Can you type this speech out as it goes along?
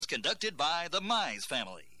conducted by the Mize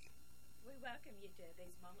family. We welcome you to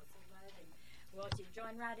these moments of love, and we want you to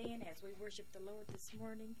join right in as we worship the Lord this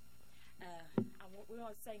morning. We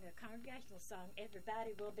want to sing a congregational song,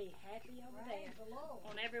 Everybody Will Be Happy Over There.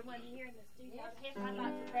 On everyone here in the studio. Yes. I'd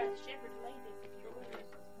like for Brother Shepherd to lead this if you would.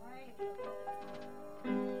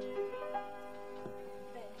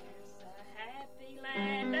 There's a happy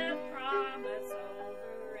land of promise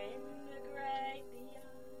over in the great beyond.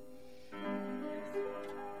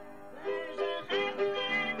 There's a happy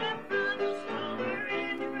land of promise over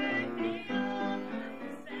in the great beyond.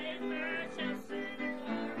 The Savior shall soon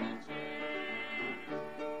glory share,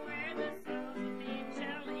 where the souls of men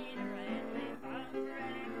shall enter and live on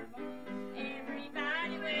forevermore.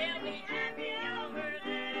 Everybody will be happy over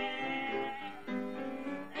there.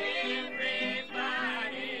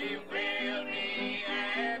 Everybody will be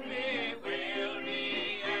happy, will be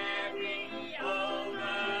happy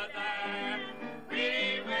over there. We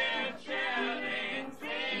will shout and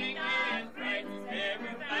sing His praises.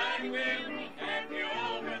 Everybody will be happy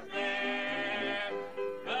over there.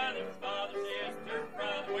 Brothers, fathers, sisters,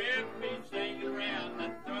 brother, we'll be singing around the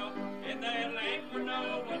throne in that land where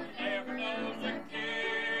no one ever knows a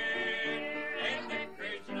care. And the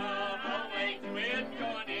Christian of all ages will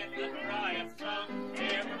join in the triumph song.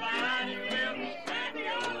 Everybody will be happy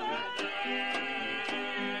over there.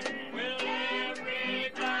 Will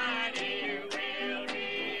everybody will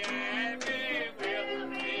be happy, will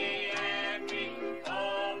be happy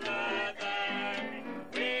over there.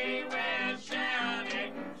 We will shout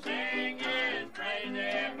and sing His praise.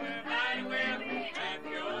 Everybody will be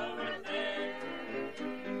happy over there.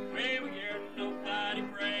 We will hear nobody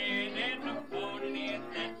praying and no moaning in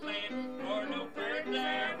that land, for no prayer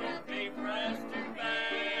there will be for us to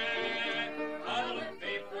bear. All the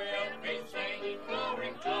people will be singing glory,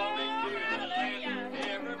 glory to the land.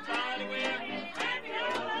 Everybody will be happy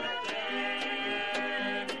over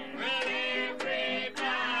there. Well,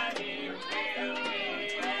 everybody will be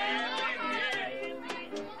happy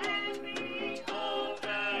over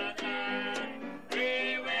there. We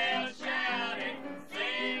will shout and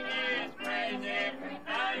sing His praise.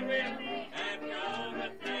 Everybody will be happy over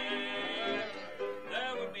there.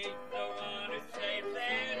 There will be no one who saves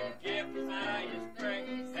and gives His highest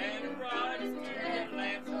praise, and the brightest to His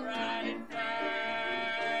lamps are bright and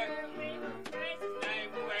fair. We will praise His name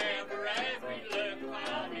forever as we look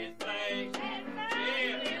upon His face. Everybody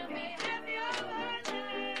will be happy over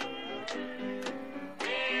there.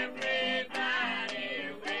 Everybody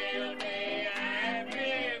will be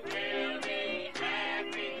happy, will be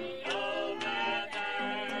happy over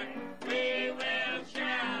there. We will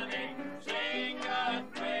shout and sing God's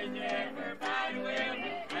praise. Everybody will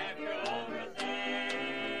be happy over there.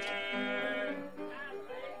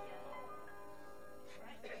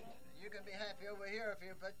 You can be happy over here if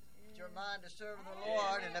you put your mind to serving the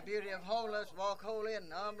Lord in the beauty of holiness, walk holy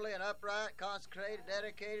and humbly and upright, consecrated,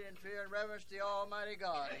 dedicated in fear and reverence to the Almighty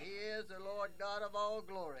God. He is the Lord God of all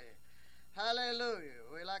glory. Hallelujah.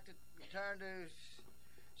 We like to turn to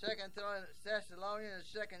 2 Thessalonians,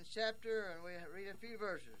 the 2nd chapter, and we read a few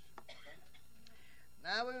verses.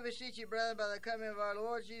 Now we beseech you, brethren, by the coming of our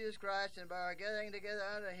Lord Jesus Christ, and by our gathering together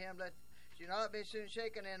unto Him, let you not be soon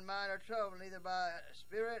shaken in mind or troubled, neither by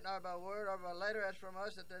spirit, nor by word, or by letter, as from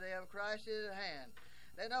us, that the day of Christ is at hand.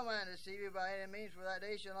 Let no man deceive you by any means, for that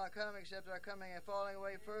day shall not come, except our coming and falling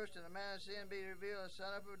away first, and the man of sin be revealed, the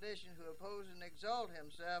son of perdition, who opposes and exalt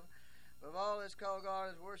himself above all that's called God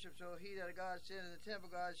is worshipped. So he that God sent in the temple,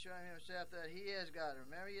 God showing Himself that He is God.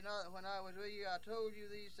 Remember you not that when I was with you, I told you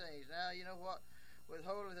these things. Now you know what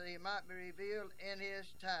withholdeth, that He might be revealed in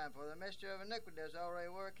His time. For the mystery of iniquity does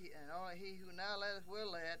already work, and only he who now letteth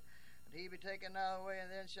will let, and he be taken out of the way,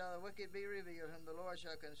 and then shall the wicked be revealed, whom the Lord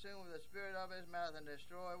shall consume with the spirit of His mouth, and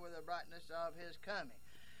destroy with the brightness of His coming.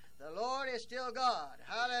 The Lord is still God.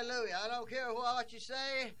 Hallelujah. I don't care what you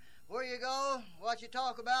say, where you go, what you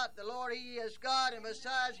talk about. The Lord, He is God, and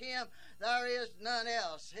besides Him there is none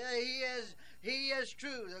else. He is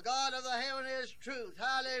true. The God of the heaven is truth.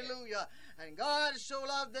 Hallelujah. And God so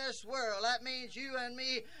loved this world, that means you and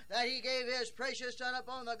me, that He gave His precious Son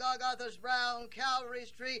upon the Golgotha's brow on Calvary's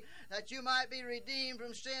tree, that you might be redeemed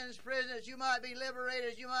from sin's prison, that you might be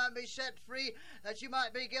liberated, that you might be set free, that you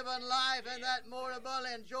might be given life, and that more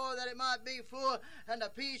abundant and joy, that it might be full, and the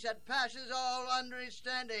peace that passes all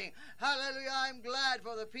understanding. Hallelujah. I'm glad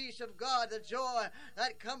for the peace of God, the joy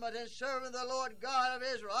that cometh in serving the Lord God of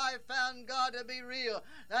Israel. I found God God to be real,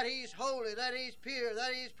 that He's holy, that He's pure,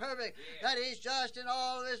 that He's perfect, that He's just in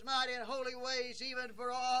all of His mighty and holy ways, even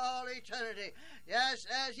for all eternity. Yes,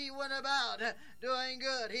 as He went about doing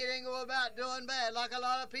good. He didn't go about doing bad like a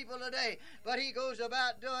lot of people today, but He goes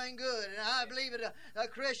about doing good. And I believe that a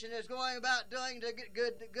Christian is going about doing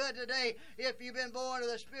good today. If you've been born of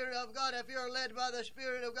the Spirit of God, if you're led by the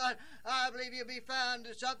Spirit of God, I believe you'll be found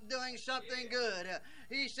doing something good.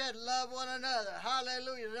 He said, love one another.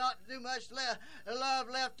 Hallelujah. Not too much love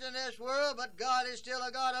left in this world, but God is still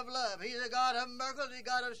a God of love. He's a God of miracles, He's a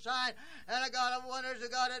God of signs, and a God of wonders, a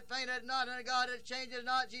God that fainteth not, and a God that changes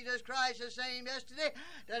not. Jesus Christ the same yesterday,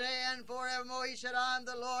 today, and forevermore. He said, I'm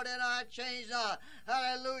the Lord, and I change not.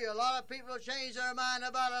 Hallelujah. A lot of people change their mind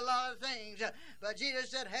about a lot of things, but Jesus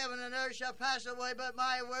said, heaven and earth shall pass away, but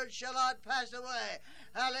my word shall not pass away.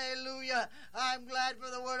 Hallelujah. I'm glad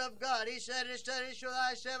for the word of God. He said, study show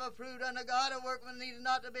thyself approved unto God, a workman needed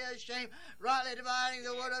not to be ashamed, rightly dividing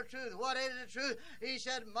the word of truth. What is the truth? He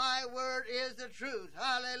said, my word is the truth.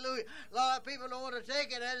 Hallelujah. A lot of people don't want to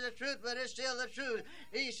take it as the truth, but it's still the truth.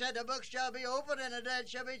 He said, the book shall be opened, and the dead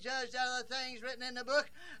shall be judged out of the things written in the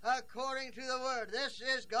book according to the word. This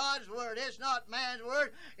is God's word. It's not man's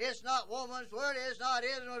word. It's not woman's word. It's not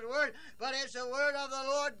Israel's word, but it's the word of the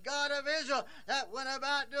Lord God of Israel that went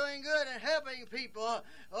about doing good and helping people.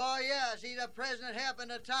 Oh, yes, He's a present help in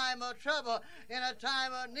a time of trouble, in a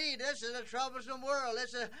time of need. This is a troublesome world.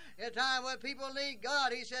 It's a time when people need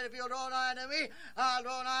God. He said, if you'll draw nigh unto me, I'll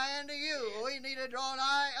draw nigh unto you. We need to draw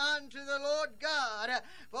nigh unto the Lord God.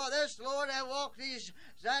 For this Lord that walked these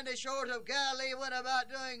sandy shores of Galilee went about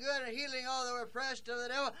doing good and healing all that were oppressed of the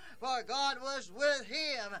devil, for God was with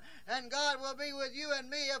Him. And God will be with you and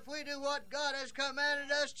me if we do what God has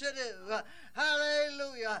commanded us to do.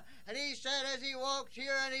 Hallelujah. And He said as He walked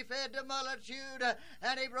here and He fed the multitude,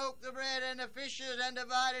 and He broke the bread and the fishes and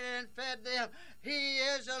divided it and fed them. He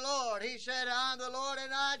is the Lord. He said, I'm the Lord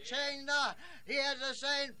and I change not. He has the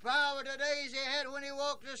same power today as He had when He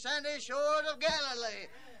walked the sandy shores of Galilee.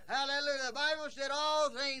 Hallelujah. The Bible said all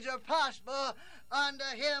things are possible unto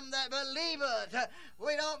him that believeth.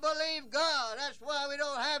 We don't believe God. That's why we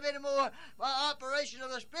don't have any more operation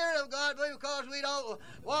of the Spirit of God, because we don't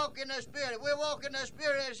walk in the Spirit. If we walk in the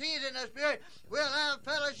Spirit as He's in the Spirit, we'll have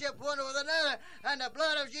fellowship one with another, and the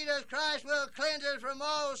blood of Jesus Christ will cleanse us from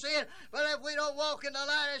all sin. But if we don't walk in the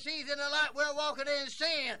light as He's in the light, we're walking in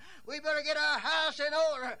sin. We better get our house in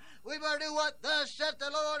order. We better do what thus saith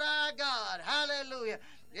the Lord our God. Hallelujah.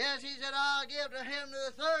 Yes, He said, I'll give to him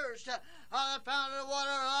the thirst of the fountain of water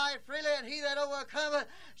of life freely, and he that overcometh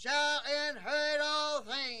shall inherit all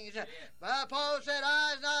things. But Paul said,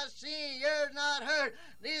 eyes not seen, ears not heard,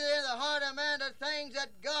 neither in the heart of man the things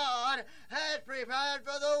that God has prepared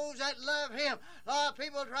for those that love Him. A lot of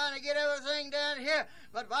people trying to get everything down here,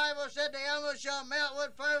 but the Bible said the elements shall melt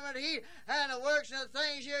with fervent heat, and the works and the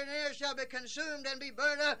things here and here shall be consumed and be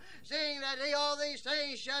burned up, seeing that all these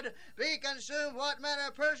things should be consumed. What manner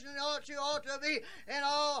of person ought to be in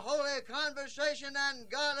all holy conversation and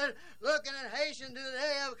godliness, looking and hastening to the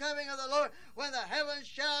day of coming of the Lord, when the heavens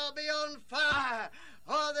shall be on fire.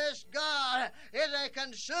 Oh, this God is a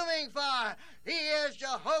consuming fire. He is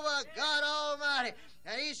Jehovah God Almighty.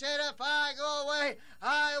 And He said, if I go away,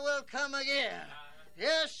 I will come again.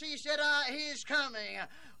 Yes, He said, He's coming.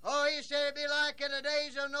 Oh, He said it'd be like in the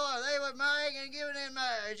days of Noah. They were marrying and giving in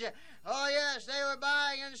marriage. Oh, yes, they were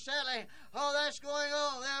buying and selling. Oh, that's going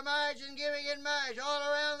on. They're marriage and giving in marriage all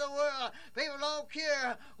around the world. People don't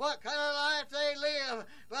care what kind of life they live.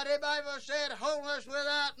 But the Bible said, homeless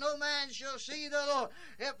without no man shall see the Lord.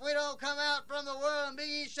 If we don't come out from the world and be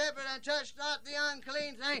ye separate and touch not the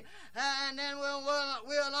unclean thing, and then we'll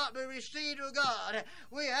not be received of God.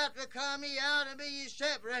 We have to come ye out and be ye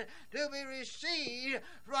separate to be received.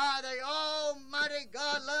 For the Almighty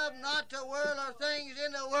God loved not the world or things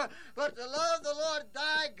in the world, but to love the Lord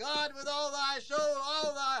thy God with all thy soul,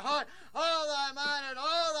 all thy heart, all thy mind, and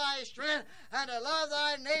all thy strength, and to love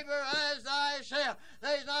thy neighbor as thyself.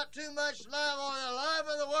 There's not too much love or the love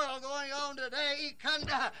of the world going on today.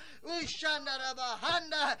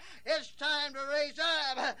 It's time to raise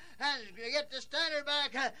up and get the standard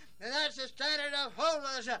back, and that's the standard of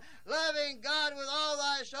holiness, loving God with all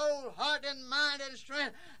thy soul, heart, and mind, and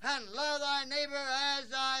strength, and love thy neighbor as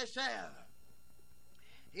thyself.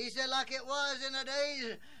 He said, like it was in the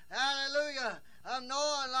days, hallelujah, of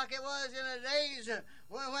Noah, like it was in the days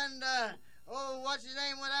when what's his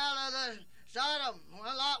name, went out of the Sodom. When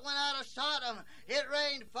Lot went out of Sodom, it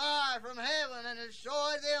rained fire from heaven and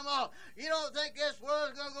destroyed them all. You don't think this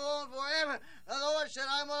world's going to go on forever? The Lord said,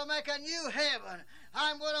 I'm going to make a new heaven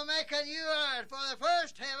I'm going to make a new earth, for the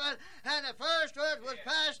first heaven and the first earth was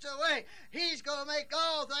passed away. He's going to make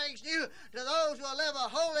all things new to those who will live a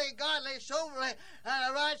holy, godly, soberly,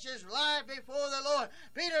 and a righteous life before the Lord.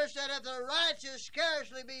 Peter said, if the righteous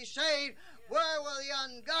scarcely be saved, where will the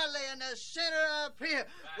ungodly and the sinner appear?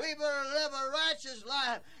 We better live a righteous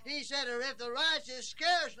life. He said, if the righteous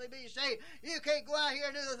scarcely be saved, you can't go out here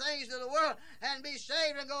and do the things of the world and be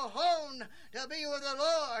saved and go home to be with the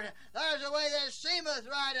Lord. There's a way that seemeth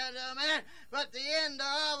right unto a man, but the end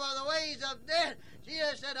thereof are the ways of death.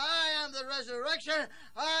 Jesus said, I am the resurrection,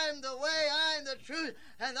 I am the way, I am the truth,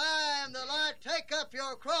 and I am the life. Take up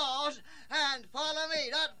your cross and follow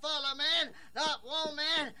me. Not follow man, not one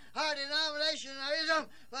man or denominationalism,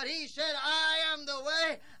 but he said, I am the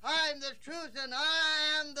way, I am the truth, and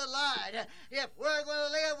I am the light. If we're going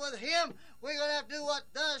to live with him, we're going to have to do what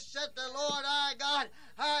thus saith the Lord our God,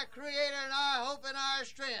 our Creator and our hope and our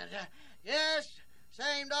strength. Yes,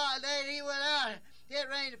 same day he went out, it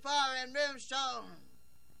rained fire and brimstone.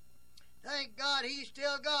 Thank God he's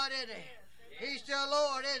still God, isn't he? He's still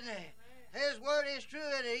Lord, isn't he? His word is true,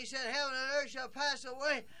 isn't it? He said, heaven and earth shall pass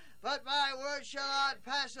away, but my word shall not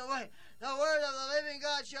pass away. The word of the living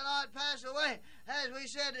God shall not pass away. As we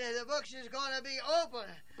said, the books is going to be open.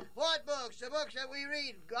 What books? The books that we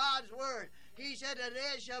read, God's word. He said, the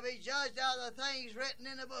dead shall be judged out of the things written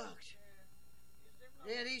in the books.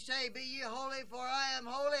 Did he say, be ye holy, for I am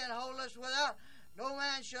holy, and holeless without? No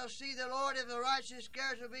man shall see the Lord if the righteous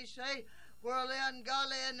scarcely be saved, where the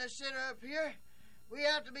ungodly and the sinner appear. We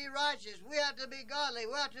have to be righteous. We have to be godly.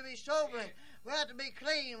 We have to be soberly. We have to be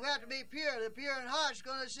clean. We have to be pure. The pure in heart is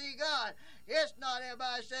going to see God. It's not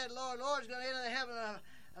everybody said, Lord, Lord's going to enter the heaven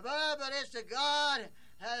above, but it's the God,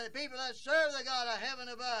 the people that serve the God of heaven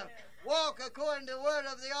above. Walk according to the word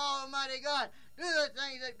of the Almighty God. Do the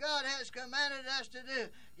things that God has commanded us to do.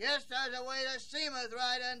 Yes, there's a way that seemeth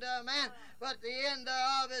right unto a man, but the end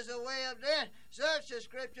thereof is a way of death. Search the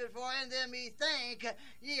Scriptures, for in them ye think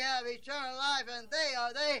ye have eternal life, and they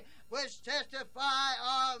are they which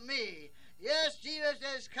testify of me. Yes, Jesus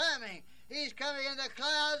is coming. He's coming in the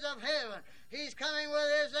clouds of heaven. He's coming with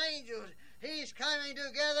his angels. He's coming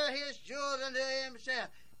to gather his children to himself.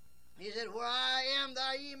 He said, where I am,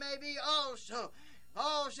 there ye may be also.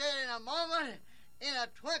 Paul said, in a moment, in a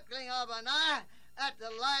twinkling of an eye, at the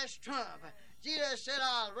last trump. Jesus said,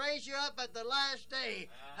 I'll raise you up at the last day.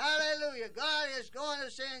 Hallelujah. God is going to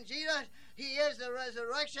send Jesus. He is the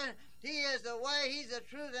resurrection. He is the way. He's the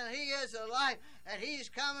truth, and he is the life. And he's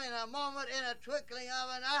coming in a moment, in a twinkling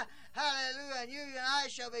of an eye. Hallelujah. And you and I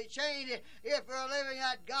shall be changed if we're living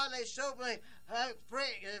that godly, soberly,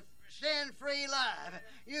 sin-free life.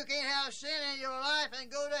 You can't have sin in your life and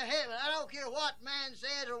go to heaven. I don't care what man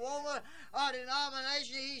says or woman or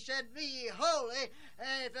denomination. He said, be ye holy.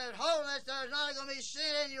 And if there's holiness, there's not going to be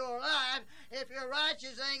sin in your life. If you're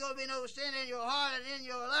righteous, there ain't going to be no sin in your heart and in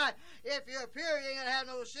your life. If you're pure, you ain't going to have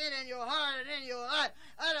no sin in your heart and in your life.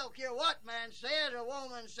 I don't care what man says or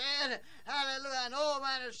woman says. Hallelujah. And all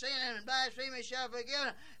man of sin and blasphemy shall be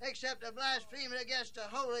forgiven, except the blasphemy against the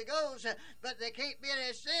Holy Ghost. But there can't be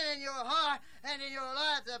any sin in your heart and in your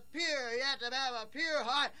life. The pure, you have to have a pure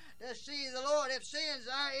heart to see the Lord. If sin's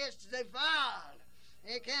there, it's defiled.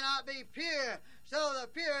 It cannot be pure. So the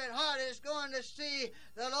pure in heart is going to see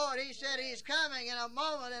the Lord. He said he's coming in a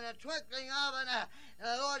moment, in a twinkling of an eye.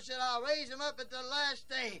 And the Lord said, I'll raise him up at the last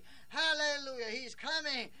day. Hallelujah. He's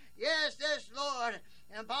coming. Yes, this Lord.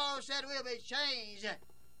 And Paul said we'll be changed.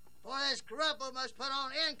 For this corruptible must put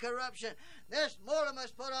on incorruption. This mortal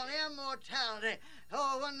must put on immortality.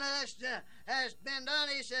 Oh, when this has been done,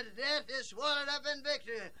 he said, death is swallowed up in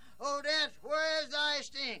victory. Oh, death, where is thy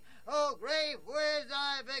sting? Oh, grave, where is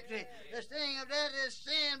thy victory? The sting of death is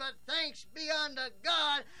sin, but thanks be unto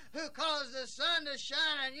God who caused the sun to shine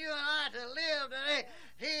and you and I to live today.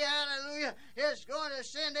 He, hallelujah, is going to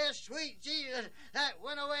send this sweet Jesus that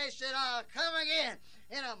went away and said, I'll come again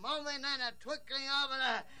in a moment and a twinkling of an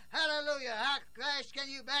eye. Hallelujah. How fast can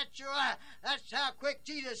you bat your eye? That's how quick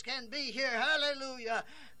Jesus can be here. Hallelujah.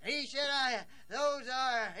 He said, those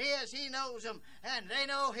are his, he knows them, and they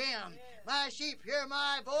know him. My sheep hear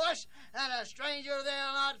my voice, and a stranger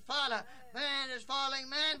they'll not follow. Man is following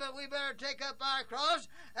man, but we better take up our cross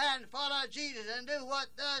and follow Jesus and do what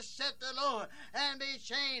thus saith the Lord, and be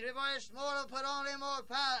changed. Before this mortal put on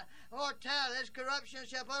immortality, this corruption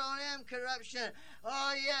shall put on incorruption.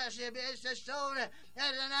 Oh, yes, it's the soul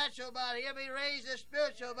as a natural body. It'll be raised a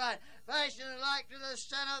spiritual body, fashioned like to the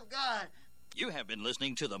Son of God. You have been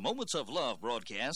listening to the Moments of Love broadcast